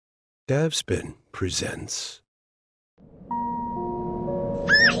DaVsPn presents.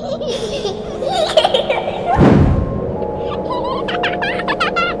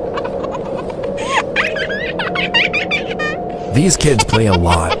 These kids play a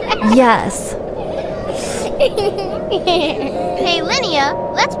lot. Yes. Hey,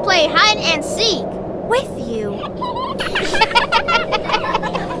 Linnea, let's play hide and seek. With you.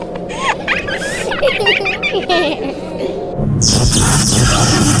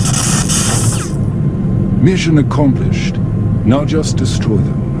 Mission accomplished. Now just destroy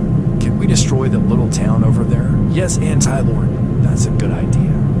them. Can we destroy the little town over there? Yes, Anti-Lord. That's a good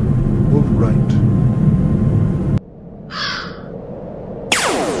idea. All right.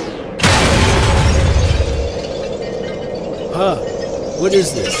 Huh. What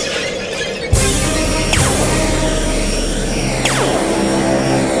is this?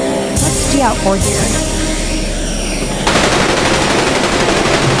 What's SeaArt for here?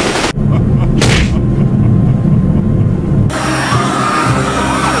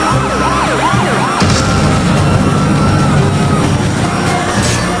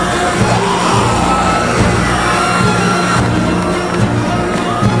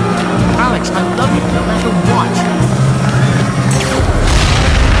 Alex, I love you no matter what.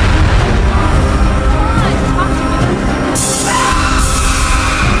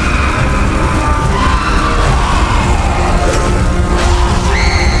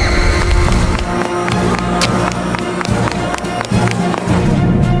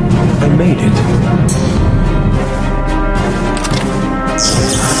 I made it.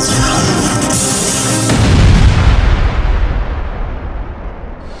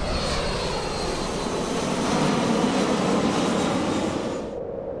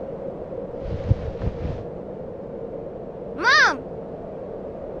 Mom!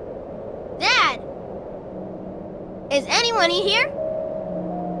 Dad! Is anyone here?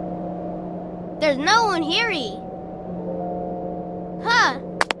 There's no one here. Huh?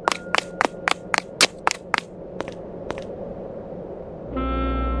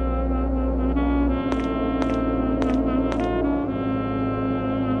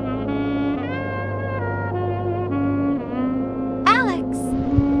 Alex!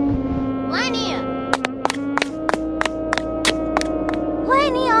 Linnea!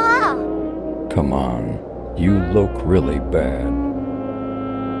 Linnea! Come on, you look really bad.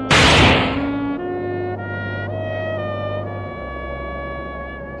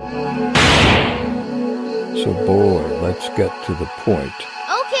 So boy, let's get to the point.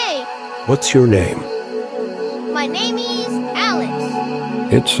 Okay, What's your name? my name is Alex.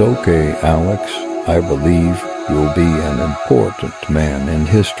 It's okay, Alex. I believe you'll be an important man in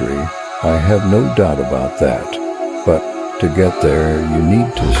history. I have no doubt about that. But to get there, you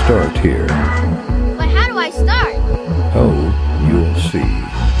need to start here. But how do I start? Oh, you'll see.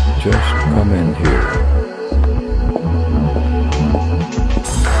 Just come in here.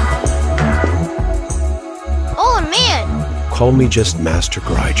 Oh man! Call me just Master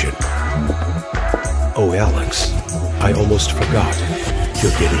Gryjin. Oh, Alex, I almost forgot.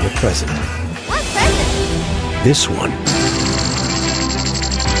 You're getting a present. What present? This one.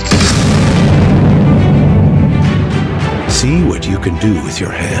 See what you can do with your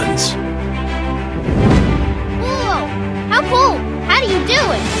hands. Whoa! How cool! How do you do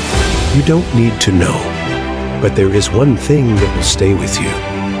it? You don't need to know, but there is one thing that will stay with you.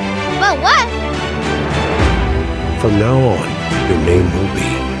 But what? From now on, your name will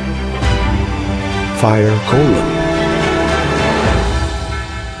be FireGolem.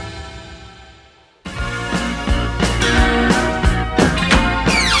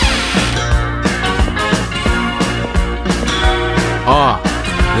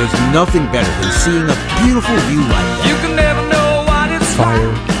 There's nothing better than seeing a beautiful view like that. You can never know what it's Fire.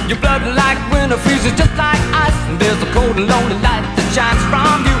 like. Your blood like winter freezes just like ice. And there's a cold and lonely light that shines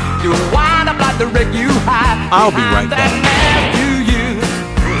from you. You wind up like the wreck you hide. I'll be right back.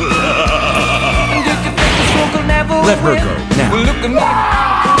 Let her go, now. Well, look at me.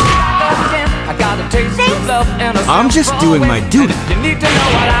 I got a taste of love and a I'm just doing my duty. You need to know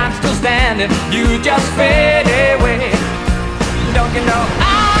while I'm still standing. You just fade away. Don't you know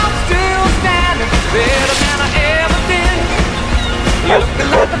I'm still standing better than I ever did? You're looking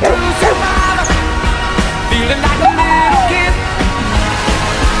like a true survivor, feeling like a little kid.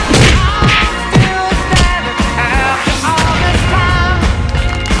 I'm still standing after all this time,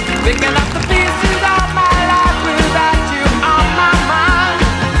 picking up the pieces of my life without you on my mind.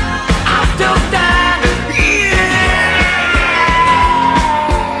 I'm still standing.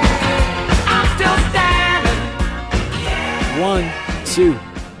 I'm still standing. 1, 2,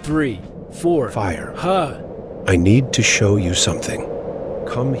 3, 4. Fire. Huh. I need to show you something.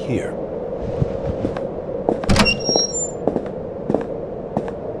 Come here.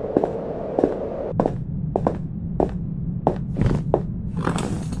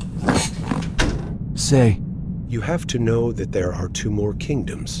 say? You have to know that there are 2 more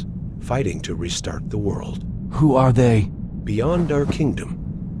kingdoms fighting to restart the world. Who are they? Beyond our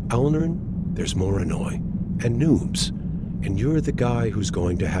kingdom, Alnern, there's Morinoi, and Noobs, and you're the guy who's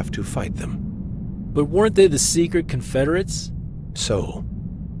going to have to fight them. But weren't they the secret Confederates? So,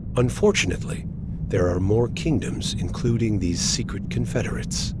 unfortunately, there are more kingdoms including these secret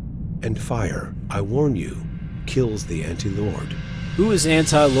Confederates. And fire, I warn you, kills the anti-lord. Who is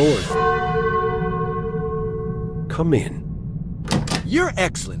anti-lord? Come in. Your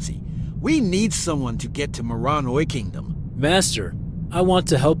Excellency, we need someone to get to Morinoi Kingdom. Master, I want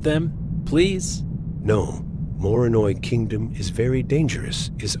to help them, please. No, Morinoi Kingdom is very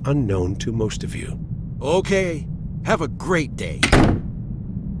dangerous, is unknown to most of you. Okay, have a great day.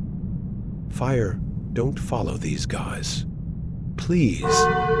 Fire, don't follow these guys. Please.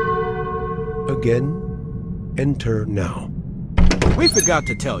 Again, enter now. We forgot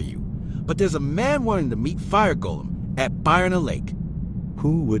to tell you, but there's a man wanting to meet FireGolem at Byron Lake.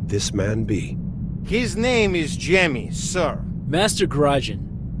 Who would this man be? His name is Jemmy, sir. Master Gryjin,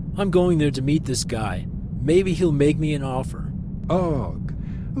 I'm going there to meet this guy. Maybe he'll make me an offer. Ugh.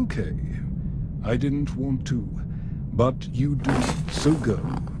 Okay. I didn't want to, but you do, so go.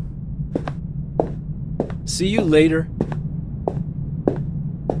 See you later.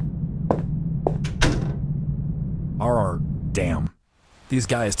 Damn. These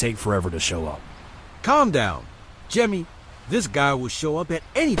guys take forever to show up. Calm down. Jemmy, this guy will show up at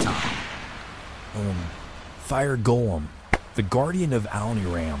any time. FireGolem, the guardian of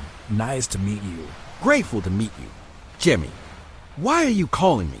Alniram. Nice to meet you. Grateful to meet you. Jemmy, why are you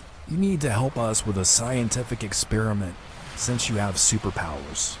calling me? You need to help us with a scientific experiment, since you have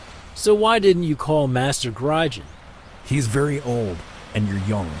superpowers. So why didn't you call Master Gryjin? He's very old, and you're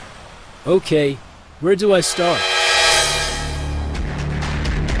young. Okay, where do I start?